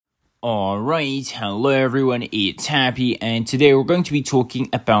Alright, hello everyone, it's Happy, and today we're going to be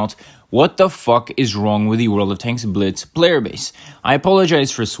talking about what the fuck is wrong with the World of Tanks Blitz player base. I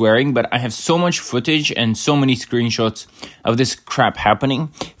apologize for swearing, but I have so much footage and so many screenshots of this crap happening.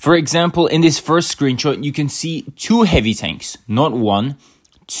 For example, in this first screenshot, you can see two heavy tanks, not one,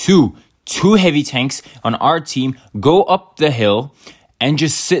 two heavy tanks on our team go up the hill and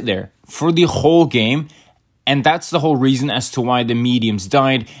just sit there for the whole game. And that's the whole reason as to why the mediums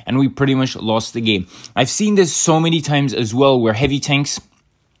died and we pretty much lost the game. I've seen this so many times as well, where heavy tanks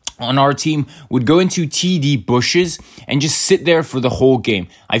on our team would go into TD bushes and just sit there for the whole game.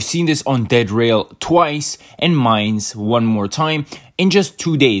 I've seen this on Dead Rail twice and Mines one more time in just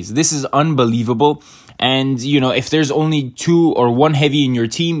 2 days. This is unbelievable. And, you know, if there's only two or one heavy in your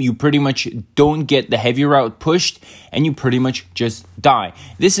team, you pretty much don't get the heavy route pushed and you pretty much just die.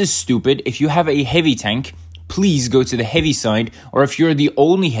 This is stupid. If you have a heavy tank, please go to the heavy side, or if you're the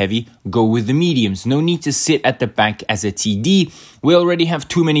only heavy, go with the mediums. No need to sit at the back as a TD. We already have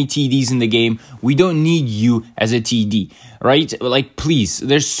too many TDs in the game. We don't need you as a TD, right? Like, please,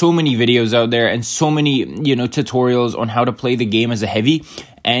 there's so many videos out there and so many, tutorials on how to play the game as a heavy.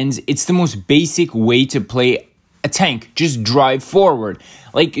 And it's the most basic way to play a tank. Just drive forward.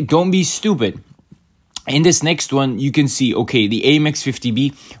 Like, don't be stupid. In this next one, you can see, okay, the AMX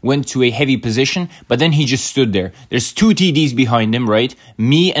 50B went to a heavy position, but then he just stood there. There's two TDs behind him, right?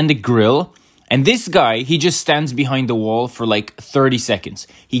 Me and the grill. And this guy, he just stands behind the wall for like 30 seconds.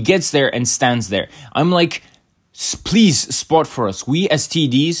 He gets there and stands there. I'm like, please spot for us. We as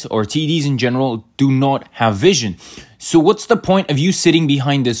TDs, or TDs in general, do not have vision. So what's the point of you sitting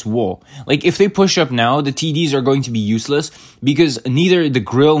behind this wall? Like, if they push up now, the TDs are going to be useless because neither the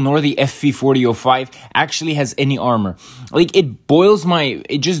grill nor the FV4005 actually has any armor. Like,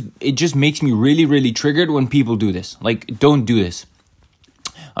 it just makes me really, really triggered when people do this. Like, don't do this.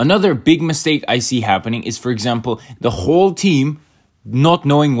 Another big mistake I see happening is, for example, the whole team not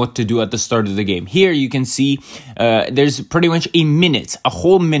knowing what to do at the start of the game. Here you can see there's pretty much a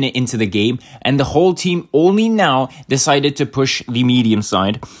whole minute into the game, and the whole team only now decided to push the medium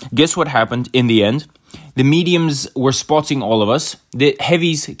side. Guess what happened in the end? The mediums were spotting all of us. The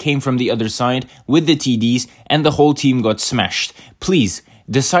heavies came from the other side with the TDs, and the whole team got smashed. Please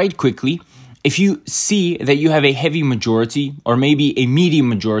decide quickly. If you see that you have a heavy majority or maybe a medium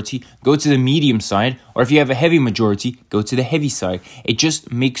majority, go to the medium side. Or if you have a heavy majority, go to the heavy side. It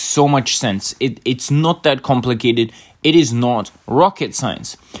just makes so much sense. It's not that complicated. It is not rocket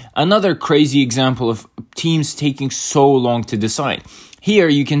science. Another crazy example of teams taking so long to decide. Here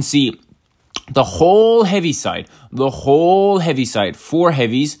you can see the whole heavy side, four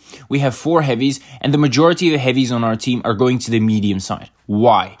heavies. We have four heavies, and the majority of the heavies on our team are going to the medium side.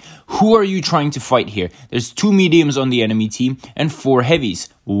 Why? Who are you trying to fight here? There's two mediums on the enemy team and four heavies.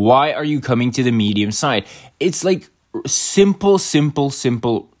 Why are you coming to the medium side? It's like simple,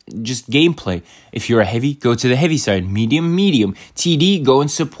 just gameplay. If you're a heavy, go to the heavy side. Medium. TD, go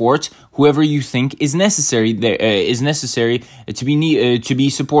and support whoever you think is necessary. To be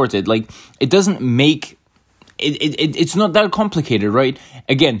supported. Like, it doesn't make it's not that complicated, right?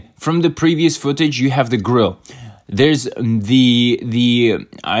 Again, from the previous footage, you have the grill. There's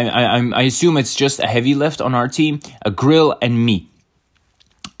I assume it's just a heavy left on our team, a grill and me.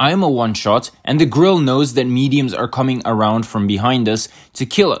 I'm a one-shot, and the grill knows that mediums are coming around from behind us to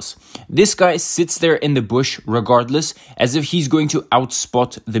kill us. This guy sits there in the bush regardless, as if he's going to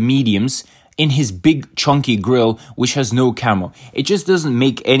outspot the mediums in his big chunky grill, which has no camo. It just doesn't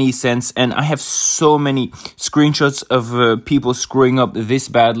make any sense, and I have so many screenshots of people screwing up this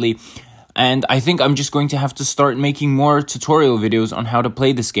badly. And I think I'm just going to have to start making more tutorial videos on how to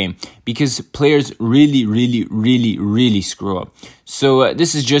play this game, because players really screw up. So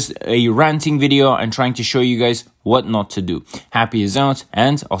this is just a ranting video and trying to show you guys what not to do. Happy is out,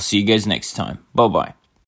 and I'll see you guys next time. Bye-bye.